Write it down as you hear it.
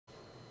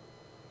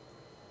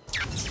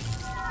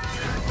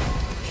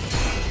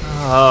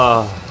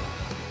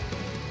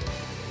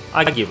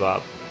I give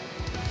up.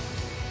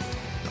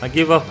 I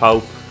give up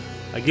hope.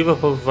 I give up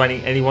hope of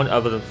finding anyone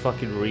other than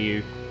fucking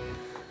Ryu.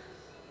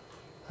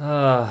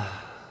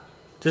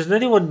 Does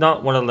anyone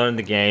not want to learn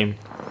the game?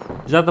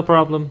 Is that the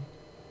problem?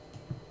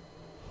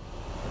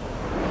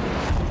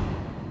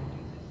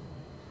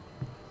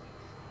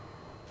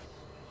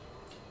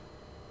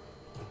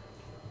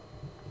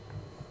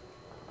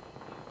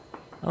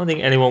 I don't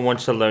think anyone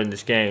wants to learn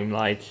this game,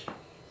 like...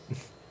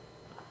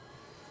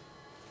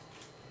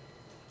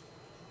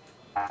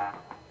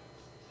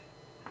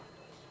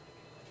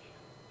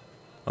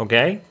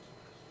 Okay,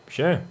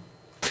 sure.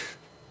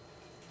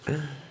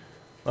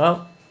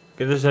 Well,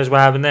 goodness knows what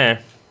happened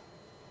there.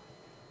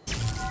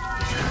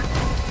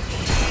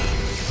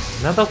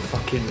 Another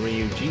fucking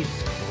Ryu,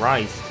 Jesus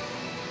Christ.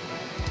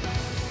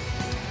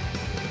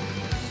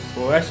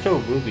 Foresto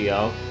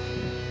Rubio.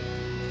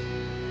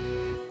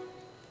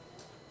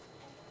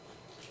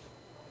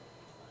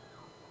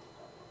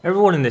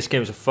 Everyone in this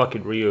game is a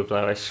fucking Ryu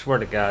player, I swear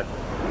to God.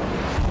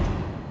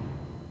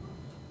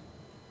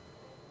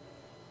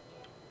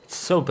 It's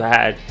so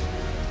bad.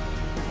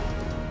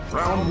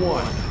 Round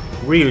one.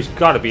 Ryu's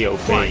gotta be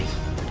OP.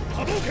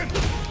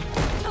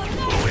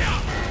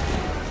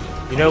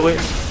 You know what?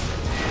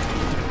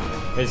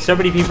 There's so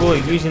many people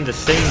using the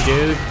same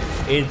dude,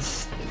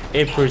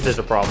 it proves there's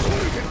a problem.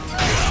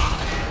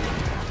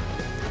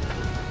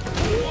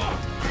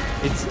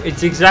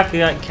 It's exactly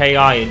like KI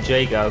and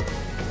Jago.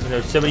 You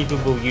know, so many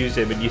people use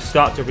him and you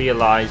start to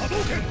realize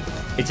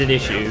it's an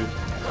issue,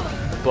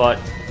 but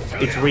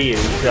it's Ryu,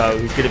 so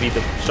he's going to be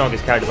the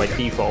strongest character by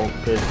default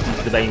because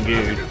he's the main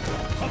dude,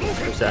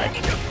 per se.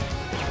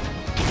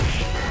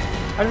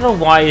 I don't know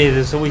why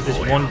there's always this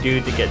one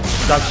dude that gets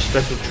such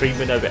special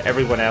treatment over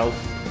everyone else.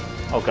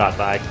 Oh god,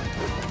 lag.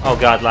 Oh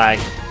god, lag.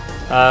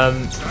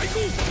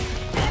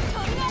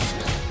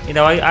 You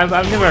know, I've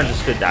never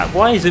understood that.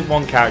 Why is it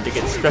one character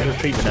gets special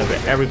treatment over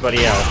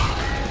everybody else?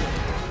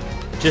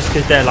 Just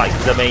because they're like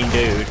the main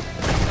dude.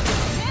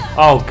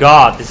 Oh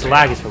god, this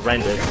lag is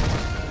horrendous.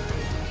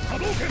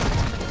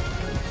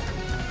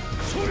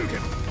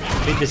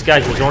 I think this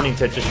guy's resorting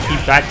to just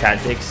keep back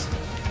tactics.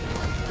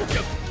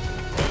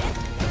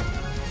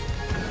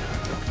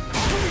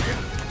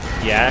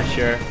 Yeah,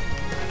 sure.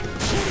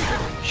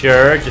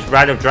 Sure, just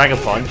random Dragon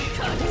Punch.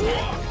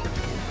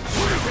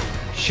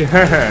 Sure.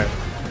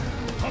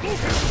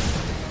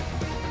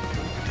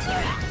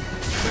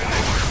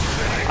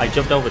 I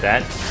jumped over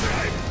that.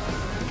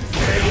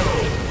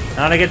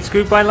 And I get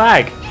screwed by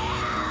lag.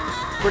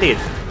 Brilliant.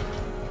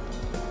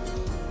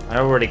 I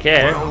don't really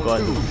care,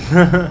 but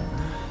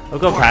I'll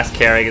go past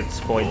caring at this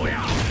point.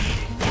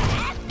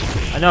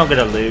 I know I'm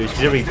gonna lose,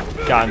 because every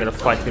guy I'm gonna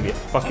fight is gonna be a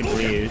fucking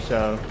Ryu,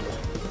 so...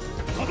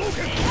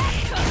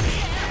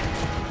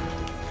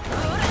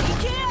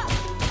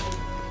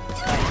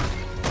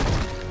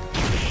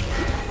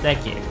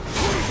 Thank you.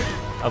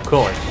 Of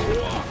course.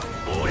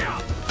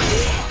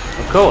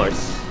 Of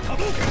course.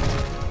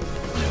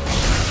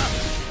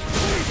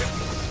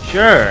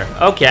 Sure.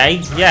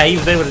 Okay. Yeah, he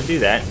was able to do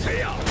that.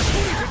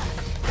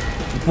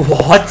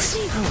 What?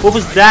 What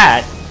was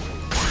that?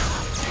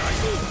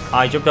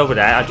 I jumped over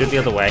that. I jumped the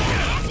other way.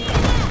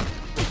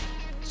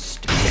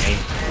 Stupid game.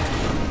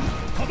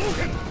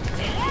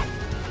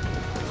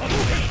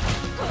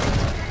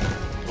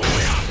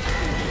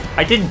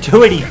 I didn't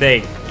do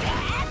anything.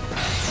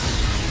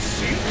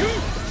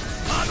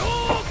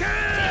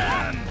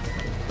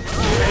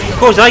 Of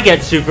course I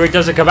get super, it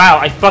doesn't come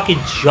out. I fucking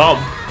jump.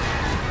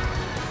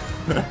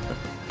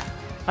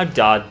 I'm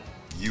done.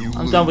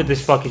 I'm done with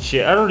this fucking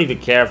shit. I don't even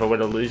care if I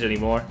win or lose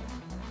anymore.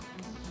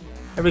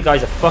 Every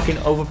guy's a fucking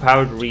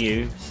overpowered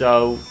Ryu,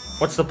 so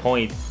what's the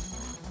point?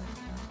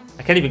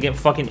 I can't even get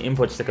fucking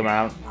inputs to come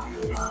out.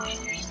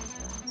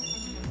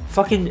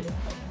 Fucking...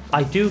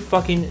 I do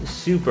fucking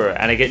super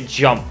and I get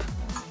jump.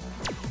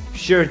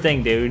 Sure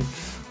thing, dude.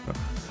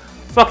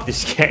 Fuck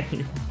this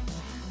game.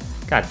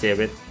 God damn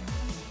it.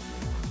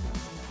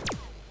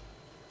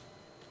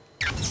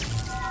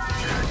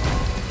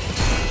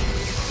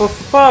 For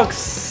fuck's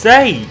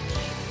sake!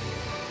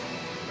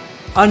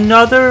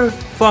 Another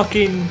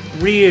fucking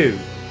Ryu.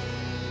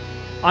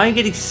 I'm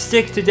getting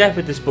sick to death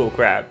with this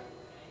bullcrap.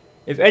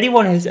 If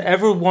anyone has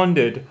ever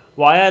wondered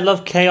why I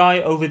love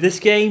KI over this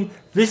game,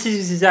 this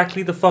is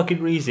exactly the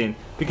fucking reason.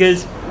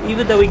 Because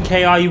even though in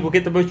KI you will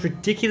get the most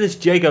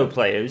ridiculous Jago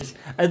players,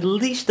 at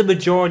least the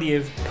majority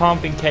of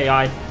comp in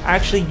KI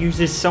actually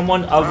uses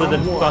someone other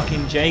than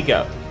fucking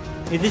Jago.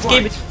 In this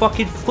game it's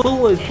fucking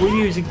full of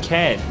Ryus and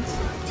Kens.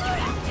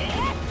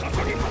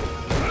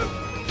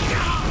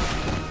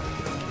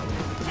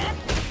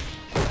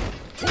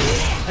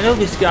 I know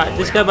this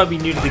guy might be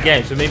new to the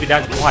game, so maybe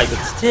that's why, but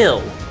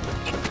still.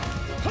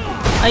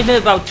 I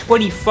met about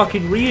 20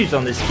 fucking Ryus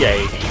on this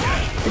game.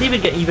 I didn't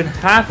even get even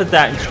half of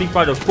that in Street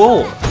Fighter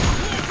 4.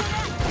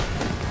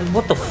 And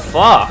what the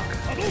fuck?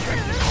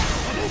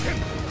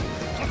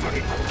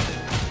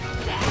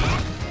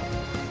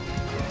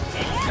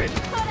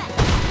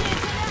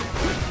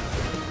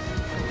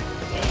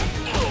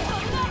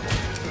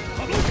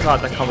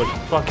 god, that combo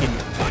fucking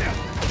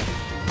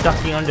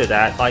ducking under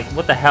that. Like,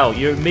 what the hell?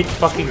 You're mid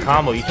fucking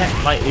combo. You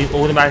can't like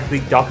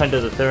automatically duck under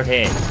the third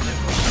hit.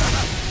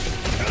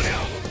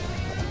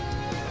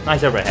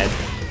 Nice overhead.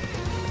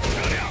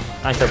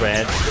 Nice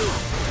overhead.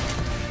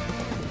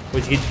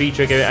 Which gets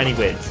V-trigger and he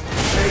wins.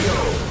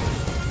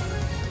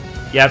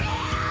 Yep.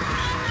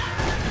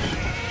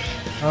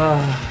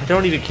 I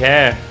don't even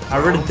care. I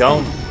really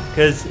don't.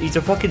 Because he's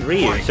a fucking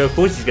Ryu, so of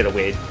course he's gonna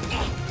win.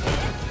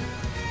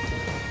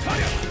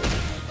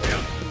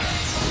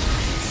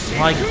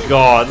 My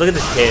god, look at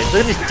this hit.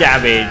 Look at this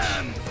damage.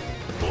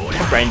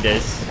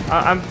 Horrendous.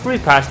 I'm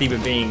pretty past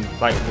even being,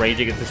 like,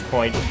 raging at this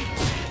point.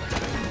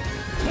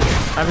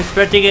 I'm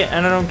expecting it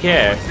and I don't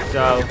care,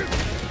 so...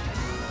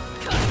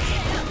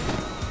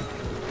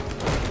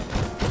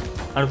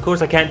 And of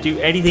course I can't do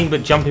anything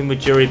but jump in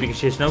with Juri because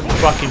she has no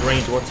fucking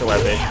range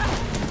whatsoever.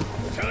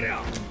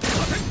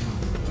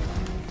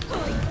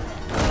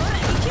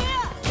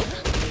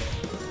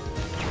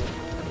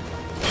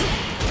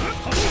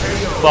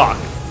 Fuck.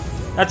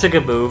 That's a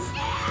good move.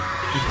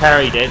 He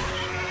parried it.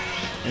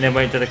 And then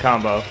went to the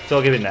combo. So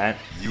I'll give him that.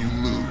 You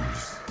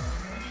lose.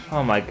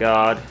 Oh my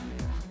god.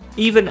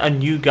 Even a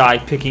new guy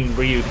picking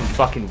Ryu can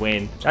fucking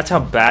win. That's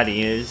how bad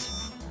he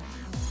is.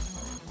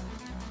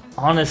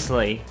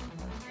 Honestly.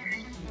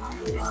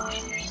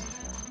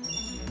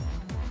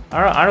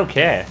 I don't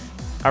care.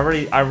 I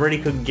really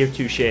couldn't give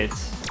two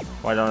shits.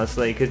 Quite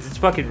honestly. Because it's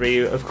fucking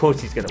Ryu. Of course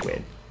he's gonna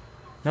win.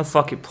 No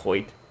fucking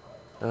point.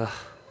 Ugh.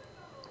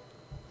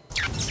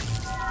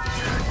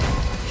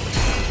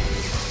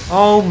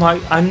 Oh my,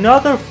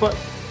 another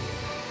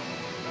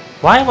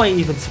Why am I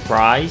even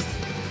surprised?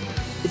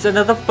 It's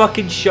another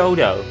fucking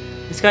Shoto.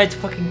 This guy's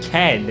fucking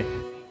Ken.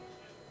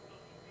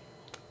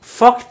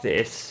 Fuck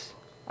this.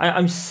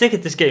 I'm sick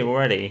of this game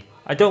already.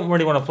 I don't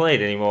really want to play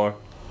it anymore.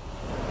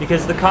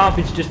 Because the comp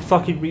is just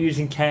fucking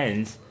reusing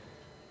Kens.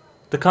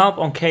 The comp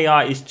on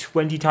KI is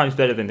 20 times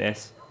better than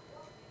this.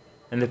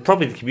 And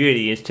probably the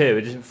community is too.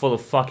 It isn't full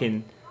of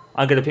fucking...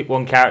 I'm gonna pick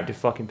one character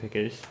fucking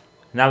pickers.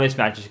 Now this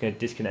match is gonna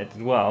disconnect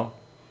as well.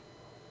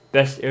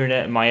 Best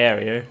internet in my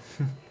area.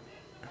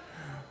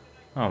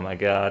 Oh my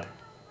god.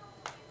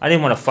 I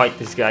didn't want to fight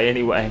this guy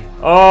anyway.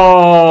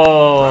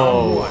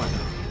 Oh!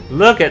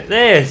 Look at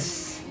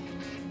this!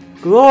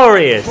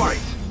 Glorious!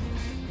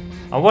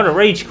 I want to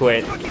rage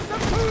quit. Oh,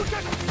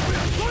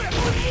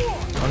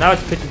 now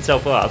it's picked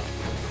itself up.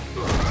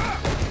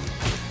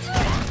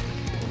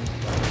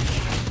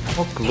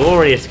 What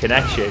glorious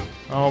connection.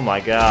 Oh my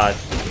god.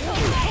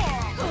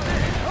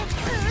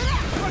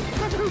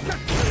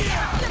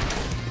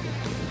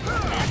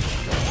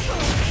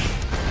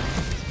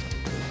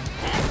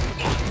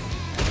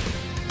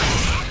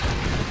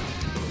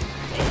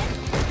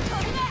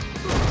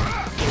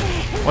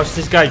 Watch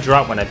this guy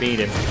drop when I beat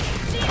him.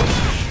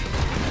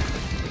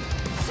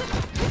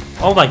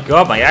 Oh my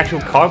god, my actual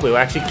cartwheel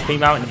actually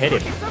came out and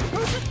hit him.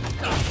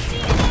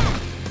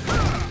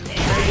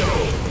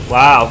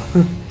 Wow.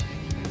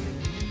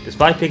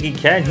 Despite picking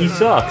Ken, he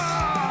sucks.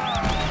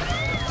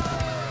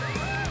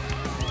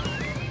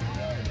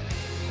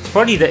 It's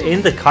funny that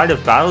in the kind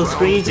of battle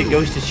screens it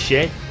goes to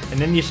shit, and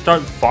then you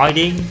start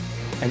fighting,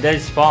 and then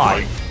it's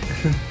fine.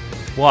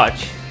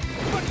 Watch.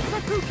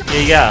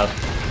 Here you go.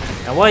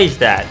 Now what is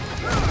that?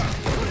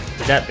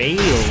 Is that me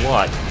or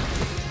what?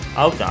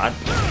 I hope not.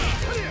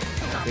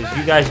 Because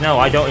you guys know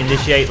I don't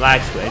initiate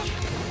lag switch.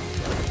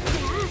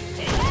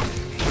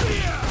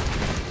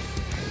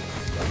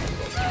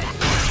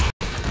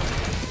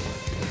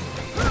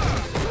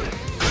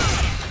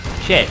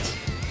 Shit.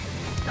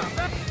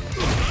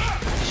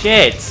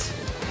 Shit.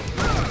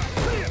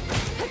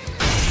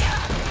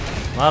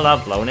 Well,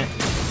 I've blown it.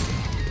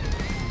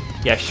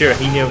 Yeah, sure,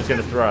 he knew I was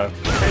gonna throw.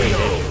 He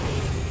did.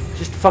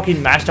 Just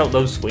fucking mashed out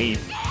low sweep.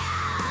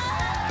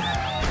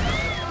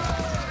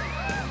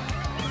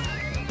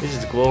 This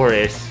is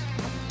glorious.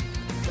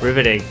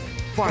 Riveting.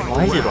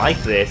 Why is it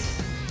like this?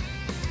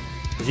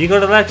 Is he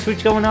got a lag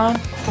switch going on?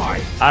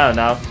 I don't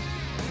know.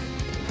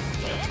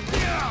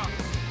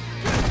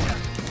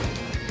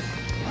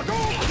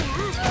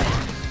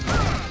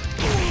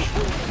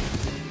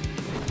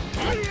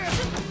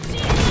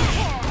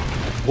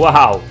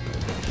 Wow.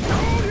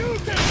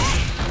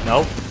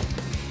 Nope.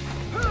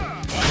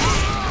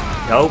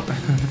 Nope.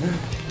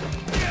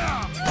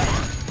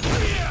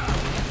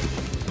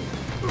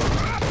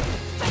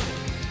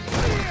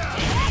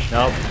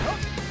 Nope.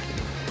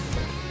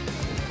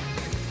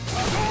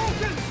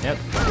 Yep.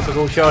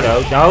 Typical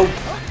Shoto. Nope.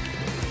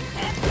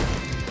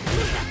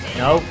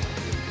 Nope.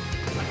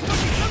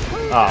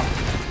 Oh.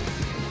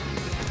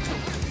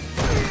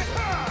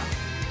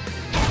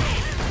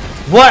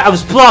 What? I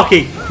was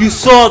blocking! You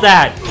saw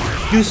that!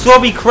 You saw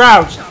me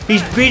crouch!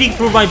 He's beating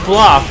through my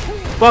block!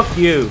 Fuck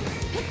you!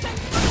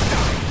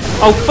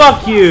 Oh,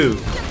 fuck you!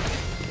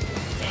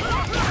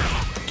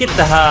 Get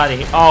the hell out of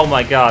here. Oh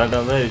my god, I'm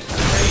gonna lose.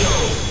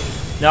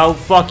 No,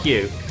 fuck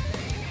you.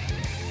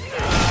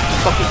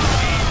 Fucking.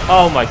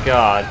 Oh my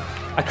god.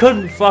 I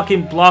couldn't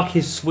fucking block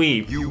his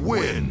sweep. You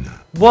win.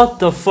 What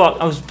the fuck?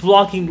 I was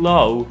blocking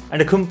low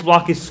and I couldn't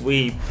block his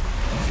sweep.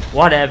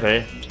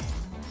 Whatever.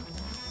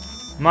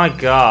 My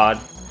god.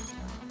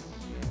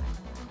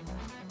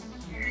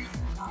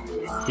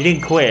 He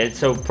didn't quit,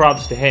 so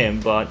props to him,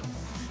 but...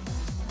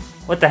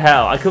 What the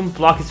hell? I couldn't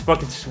block his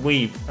fucking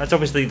sweep. That's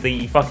obviously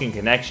the fucking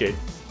connection.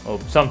 Or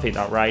something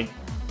not right.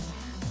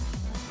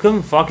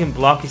 Couldn't fucking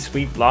block his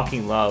sweep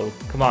blocking low.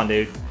 Come on,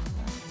 dude.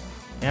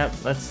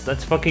 Yep,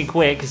 let's fucking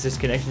quit, because this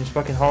connection is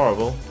fucking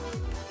horrible.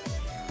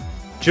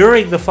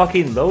 During the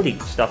fucking loading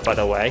stuff, by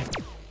the way.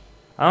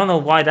 I don't know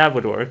why that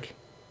would work.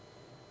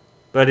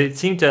 But it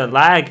seemed to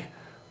lag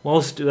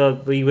whilst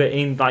we were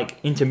in, like,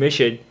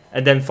 intermission.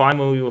 And then fine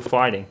when we were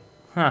fighting.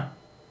 Huh.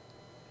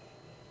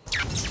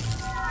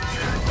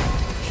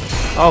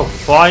 Oh,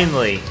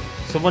 finally!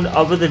 Someone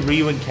other than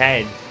Ryu and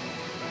Ken.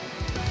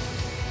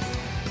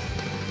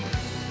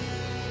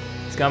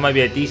 This guy might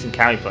be a decent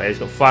carry player. He's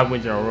got 5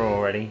 wins in a row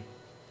already.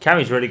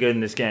 Carry's really good in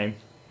this game.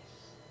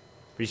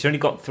 But he's only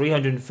got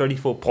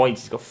 334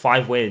 points. He's got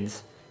 5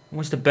 wins. Who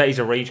wants to bet he's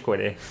a rage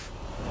quitter?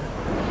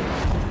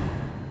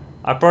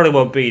 I probably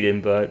won't beat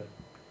him, but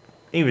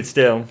even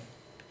still.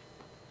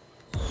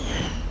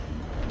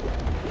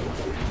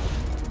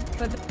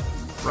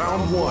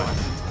 Round 1.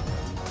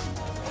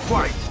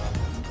 Fight!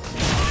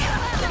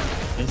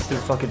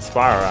 Instant fucking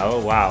spiral. Oh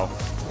wow.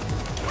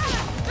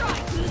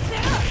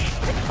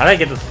 How did I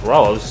get the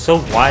throw? I was so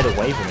wide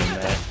away from him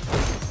there.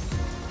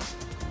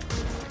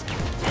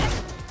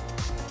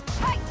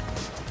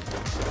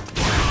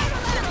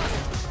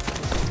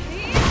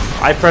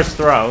 I press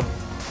throw.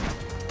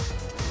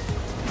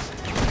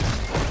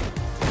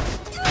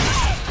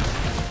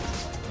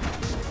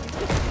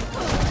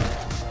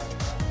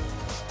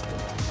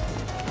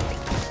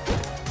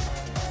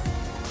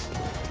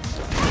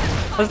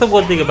 That's the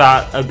one thing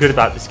about good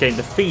about this game.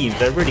 The themes,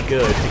 they're really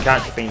good. The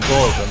character themes,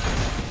 all of them.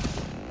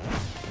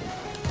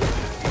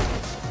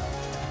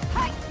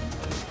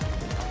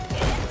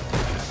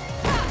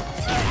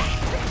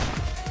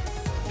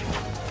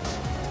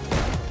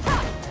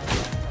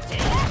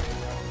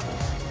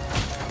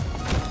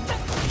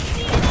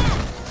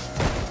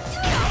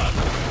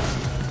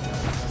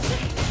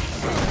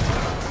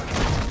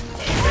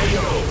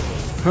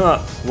 Huh,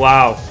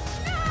 wow.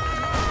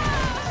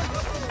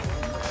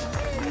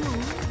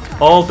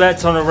 All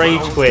bets on a rage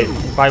quit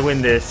if I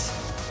win this.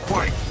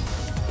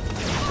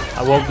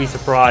 I won't be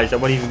surprised. I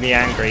won't even be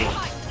angry.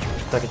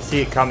 I can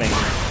see it coming.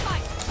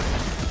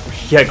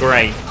 Yeah,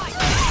 great.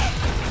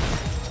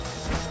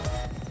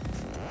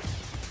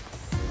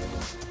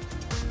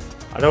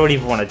 I don't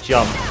even want to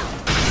jump.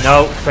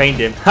 No, feigned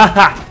him.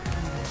 Haha!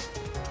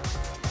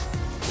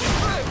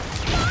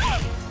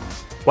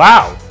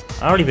 Wow!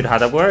 I don't even know how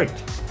that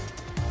worked.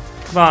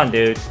 Come on,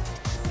 dude.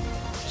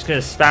 Just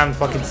gonna spam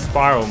fucking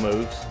spiral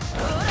moves.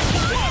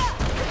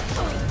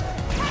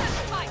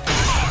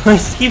 He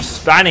keeps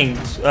spanning,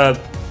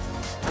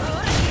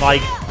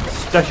 like,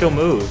 special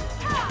move.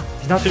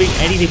 He's not doing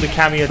anything with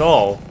Cammy at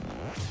all.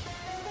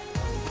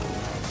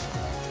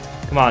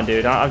 Come on,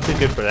 dude. I'm too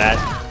good for that.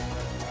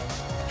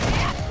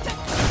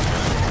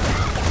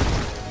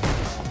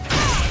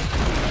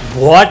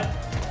 What?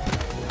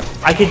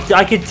 I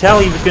could tell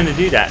he was gonna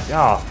do that.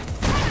 Oh.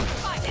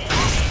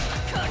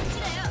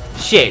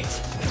 Shit.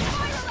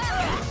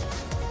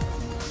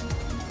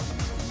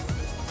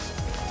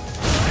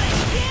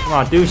 Come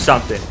on, do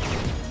something.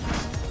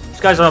 This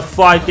guy's on a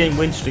 5-game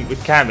win streak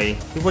with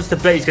Cammy. He wants to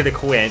bet he's gonna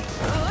quit.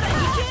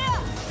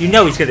 You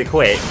know he's gonna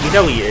quit. You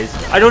know he is.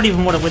 I don't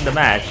even want to win the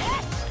match.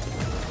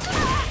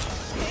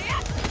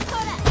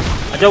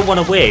 I don't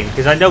want to win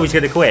because I know he's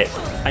gonna quit.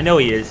 I know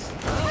he is.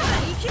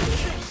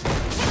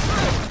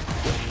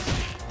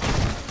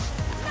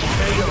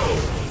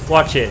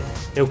 Watch it.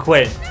 He'll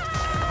quit.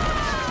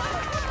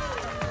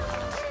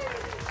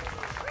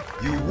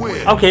 You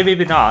win. Okay,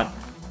 maybe not.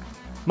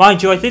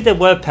 Mind you, I think there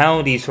were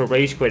penalties for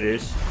rage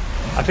quitters.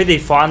 I think they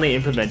finally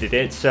implemented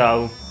it,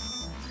 so...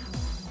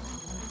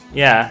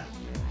 Yeah.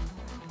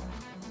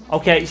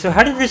 Okay, so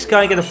how did this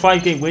guy get a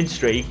 5-game win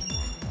streak?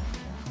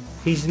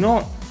 He's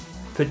not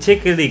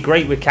particularly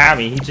great with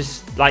Cammy. He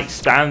just, like,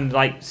 spammed,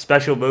 like,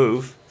 special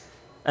move.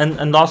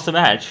 And lost the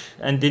match.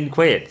 And didn't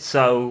quit,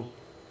 so...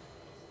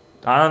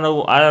 I don't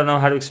know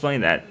how to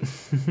explain that.